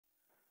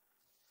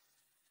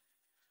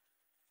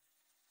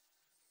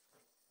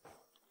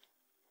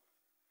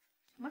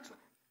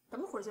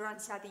等会儿就让你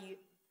下地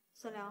狱。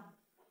孙良，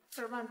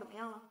事儿办怎么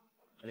样了？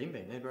林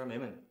北那边没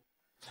问题，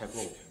才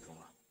过5分钟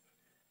啊，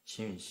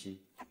秦雨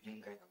熙应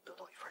该能得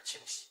到一份惊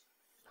喜。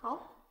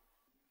好。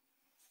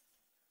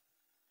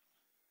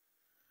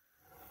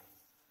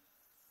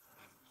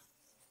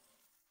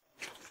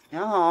您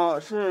好，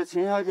是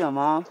秦小姐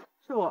吗？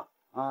是我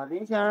啊，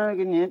林先生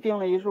给您订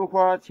了一束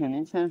花，请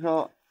您签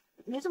收。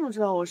你怎么知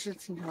道我是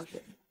秦小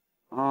姐？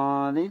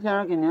林先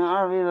生给您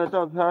2位的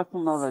照片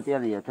送到了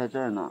店里，在这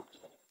儿呢。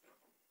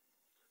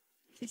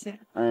谢谢。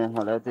哎，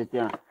好嘞，再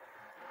见。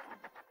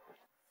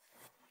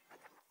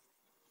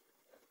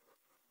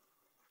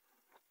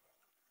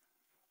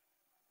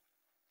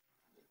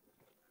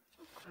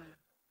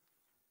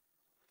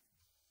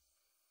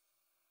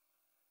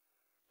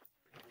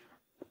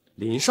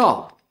林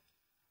少，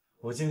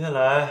我今天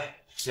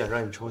来是想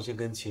让你重新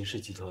跟秦氏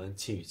集团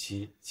秦雨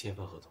期签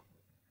份合同。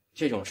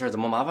这种事儿怎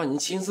么麻烦您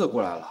亲自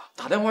过来了？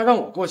打电话让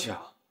我过去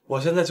啊。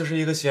我现在就是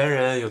一个闲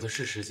人，有的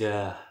是时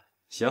间。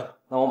行，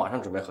那我马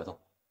上准备合同。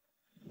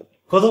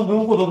合同不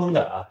用过多更改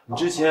啊，你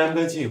之前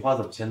跟秦雨花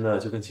怎么签的，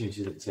就跟秦雨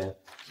期怎么签。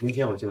明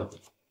天我就能合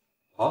同。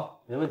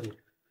好，没问题。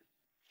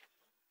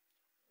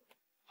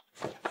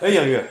哎，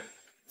杨月，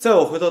在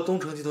我回到东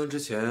城集团之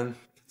前，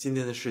今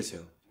天的事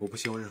情我不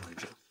希望任何人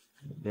知道。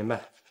明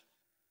白。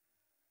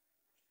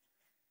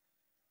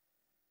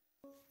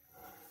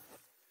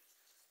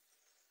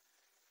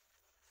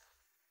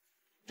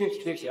对不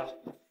起，对不起啊。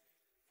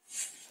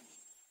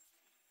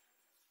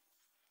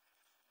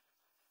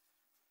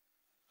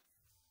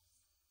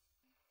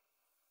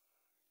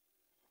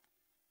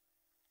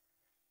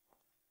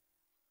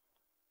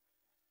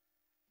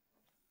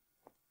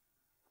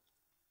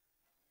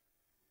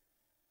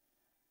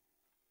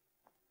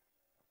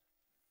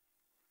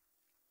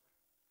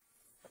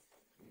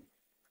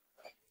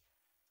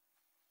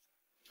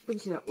对不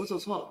起，我走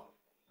错了。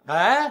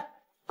哎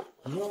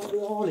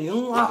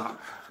，110，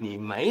你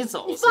没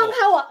走错。你放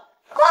开我！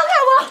放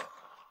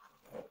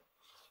开我！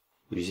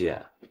于西，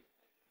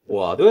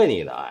我对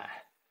你的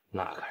爱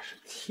那可是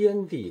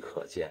天地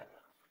可见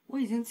的。我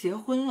已经结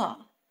婚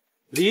了。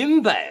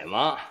林北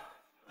嘛，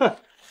哼，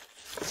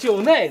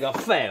就那个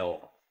废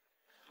物，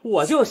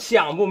我就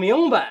想不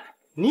明白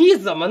你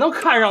怎么能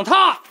看上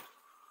他。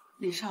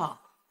李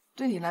少，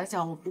对你来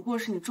讲，我不过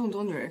是你众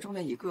多女人中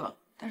的一个，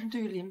但是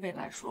对于林北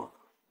来说，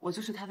我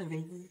就是他的唯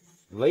一。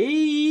唯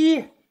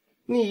一？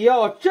你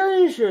要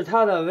真是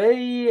他的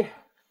唯一，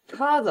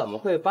他怎么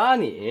会把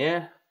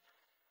你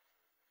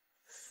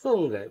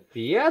送给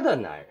别的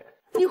男人？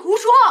你胡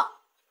说！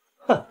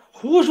哼，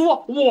胡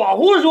说！我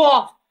胡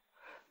说！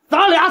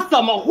咱俩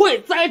怎么会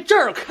在这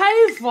儿开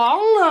房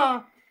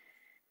呢？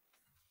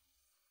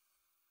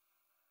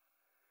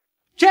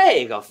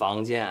这个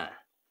房间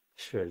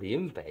是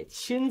林北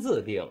亲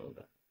自订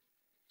的，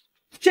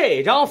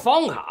这张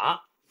房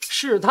卡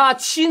是他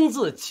亲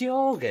自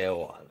交给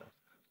我的。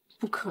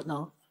不可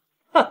能！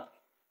哼，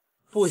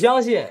不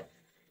相信，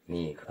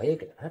你可以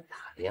给他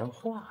打电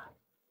话。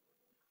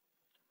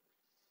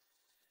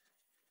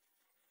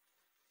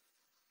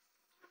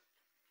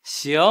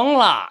行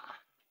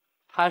了，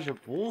他是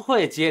不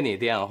会接你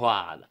电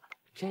话的。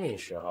这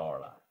时候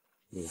了，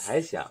你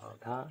还想让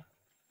他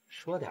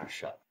说点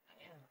什么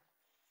呀？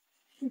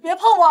你别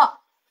碰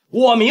我！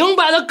我明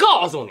白的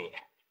告诉你，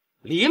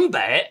林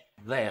北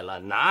为了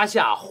拿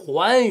下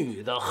环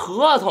宇的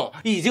合同，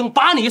已经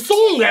把你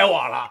送给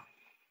我了。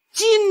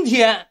今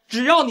天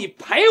只要你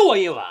陪我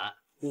一晚，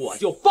我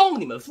就帮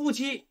你们夫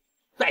妻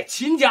在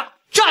秦家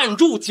站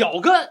住脚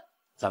跟，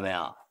怎么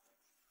样？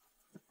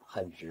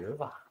很值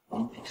吧？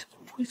林北是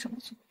不会这么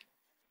做。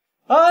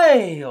哎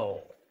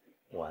呦，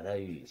我的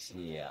雨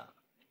熙呀，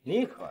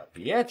你可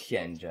别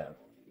天真了。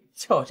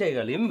就这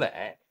个林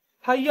北，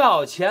他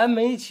要钱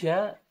没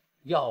钱，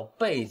要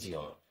背景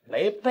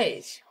没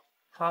背景，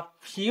他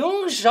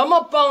凭什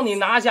么帮你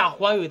拿下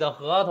环宇的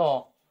合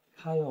同？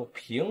他又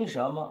凭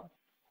什么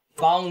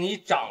帮你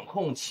掌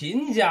控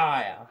秦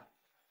家呀？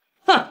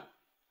哼！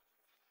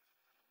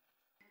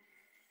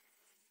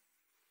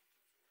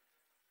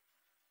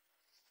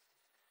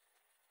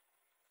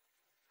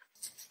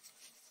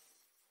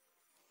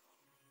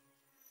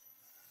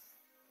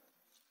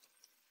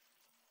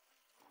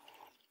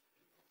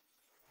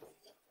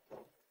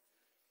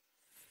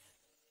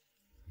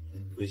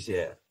不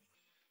信，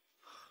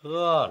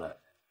喝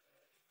了，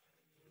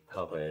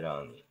他会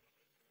让你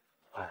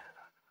快乐。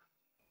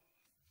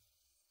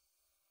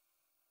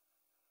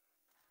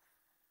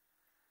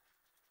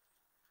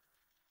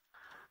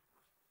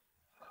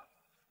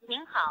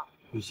您好，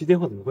雨熙电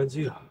话怎么关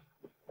机啊？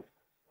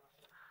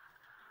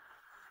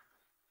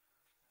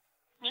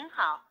您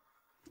好，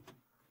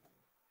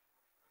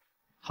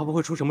他不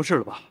会出什么事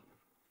了吧？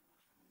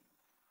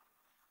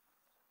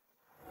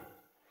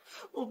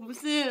我不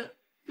信，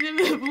林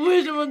北不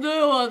会这么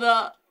对我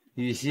的。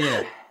雨熙，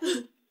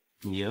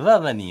你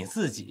问问你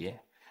自己，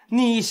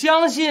你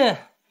相信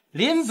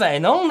林北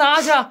能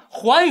拿下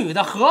环宇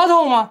的合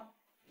同吗？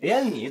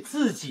连你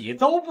自己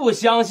都不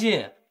相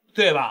信，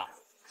对吧？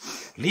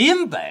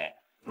林北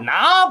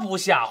拿不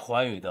下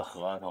环宇的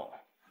合同，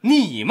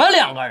你们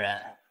2个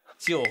人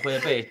就会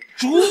被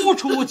逐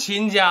出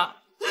秦家。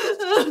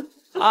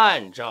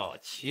按照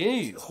秦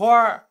雨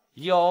花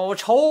有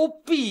仇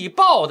必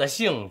报的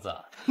性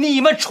子，你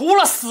们除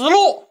了死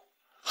路，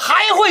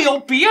还会有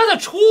别的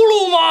出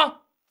路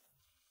吗？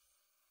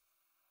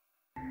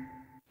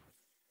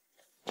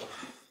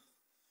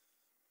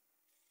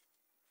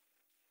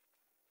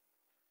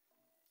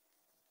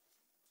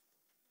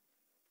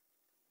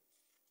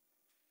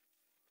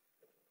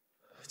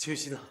秦雨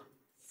熙呢？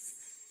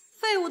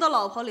废物的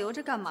老婆留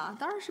着干嘛？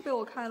当然是被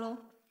我开喽。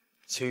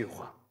秦雨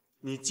花，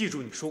你记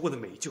住你说过的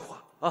每一句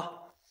话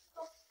啊！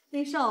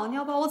林少，你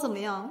要把我怎么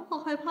样？我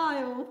好害怕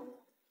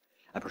哟。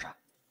哎，不是，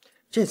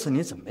这次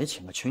你怎么没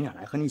请个群演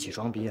来和你一起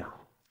装逼啊？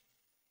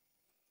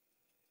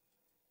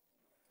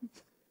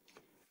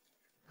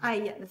碍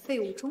眼的废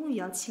物终于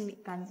要清理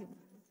干净了。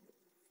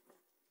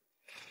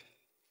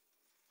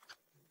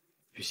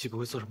雨熙不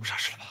会做什么傻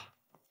事了吧？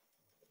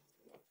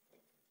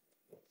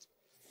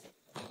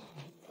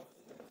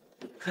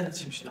看见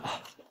秦雨熙了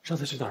啊！上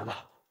次去哪儿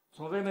了？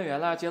从魏美园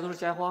来接的是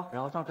鲜花，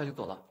然后上车就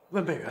走了。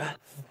万北园。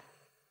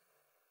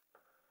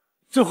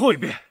最后一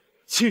遍，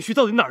秦雨熙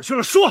到底哪儿去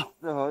了？说。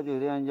四好酒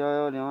店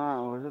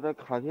1102，我是在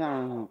卡片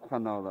上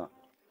看到的。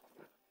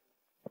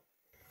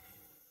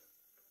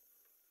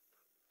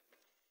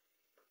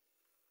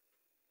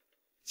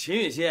秦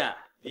雨熙，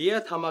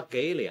别他妈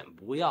给脸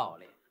不要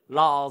脸，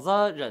老子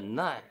忍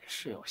耐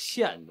是有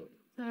限度的。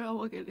再让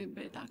我给林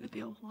北打个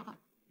电话。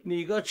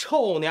你个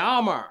臭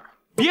娘们儿，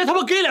别他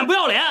妈给脸不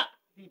要脸！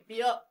李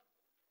冰，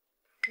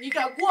你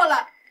敢过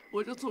来，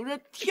我就从这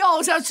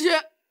跳下去！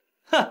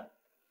哼，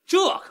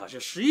这可是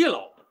11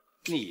楼，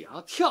你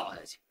要跳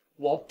下去，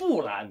我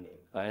不拦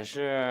你。可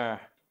是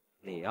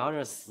你要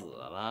是死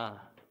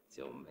了，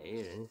就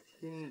没人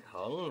心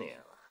疼你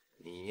了。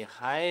你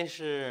还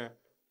是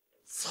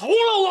从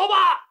了我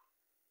吧！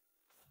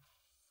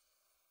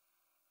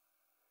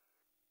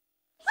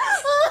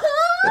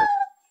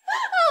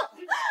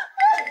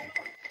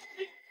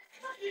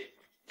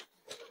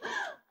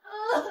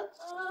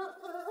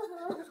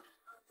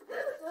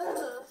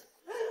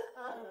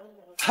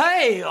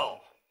哎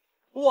呦，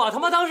我他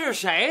妈当是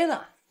谁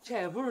呢？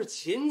这不是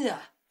秦家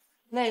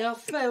那个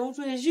废物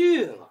赘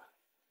婿吗？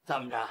怎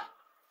么着，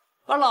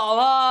把老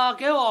婆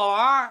给我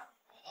玩？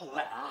后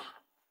悔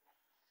啊！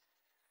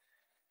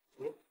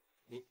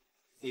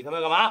你他妈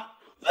干嘛？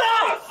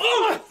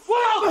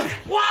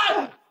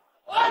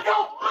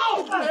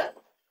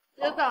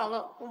别打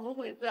了，我们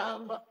回家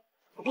吧。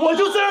我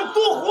就在这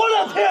多活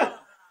2天。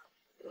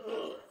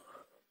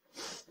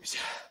雨熙，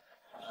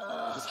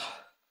不走。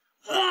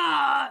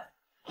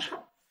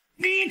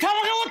你他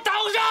妈给我挡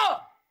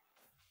上！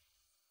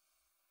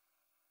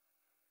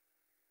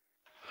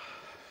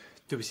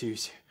对不起，雨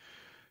熙，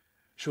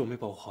是我没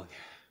保护好你。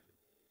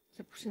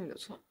这不是你的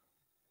错，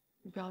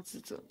你不要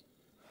自责。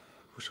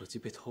我手机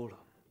被偷了，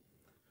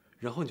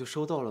然后你就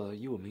收到了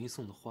以我名义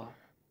送的花，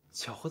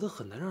巧合的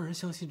很难让人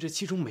相信这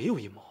其中没有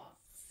阴谋啊！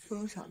不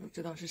用想就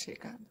知道是谁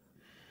干的。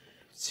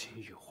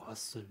秦雨花、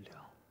孙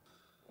良，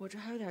我这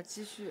还有点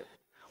积蓄，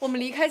我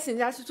们离开秦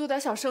家去做点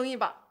小生意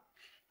吧。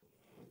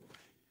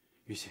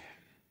雨熙，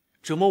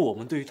折磨我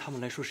们对于他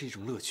们来说是一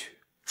种乐趣，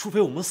除非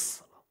我们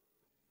死了，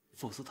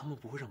否则他们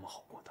不会让我们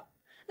好过的。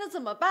那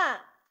怎么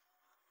办？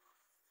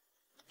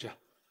这样，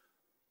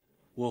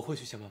我会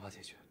去想办法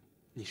解决，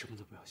你什么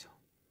都不要想，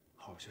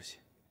好好休息，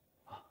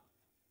啊。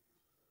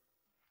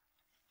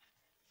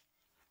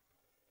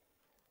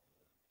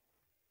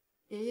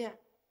爷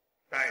爷，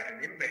带着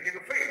林北这个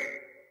废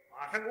物，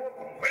马上给我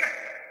滚回来！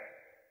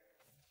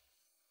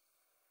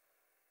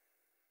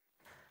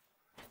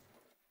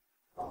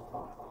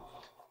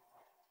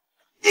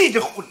你这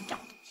混账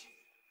东西，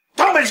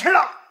长本事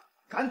了，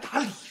敢打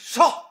李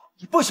少，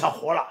你不想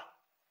活了？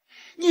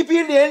你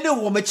别连累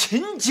我们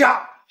秦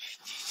家！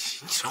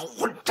你这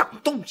混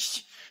账东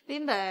西！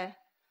林北，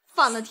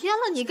反了天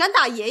了，你敢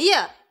打爷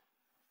爷？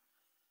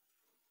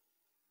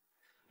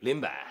林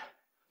北，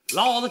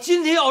老子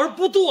今天要是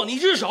不剁你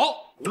只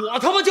手，我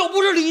他妈就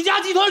不是李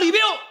家集团李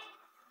冰。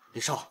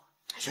李少，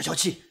消消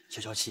气，消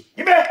消气。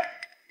林北，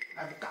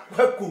还不赶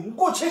快滚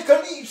过去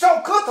跟李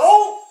少磕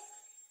头！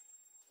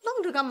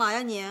愣着干嘛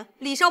呀你？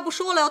李少不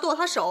说了要剁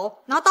他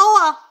手，拿刀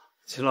啊！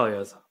秦老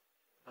爷子，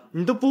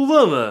你都不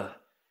问问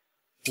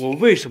我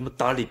为什么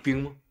打李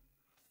冰吗？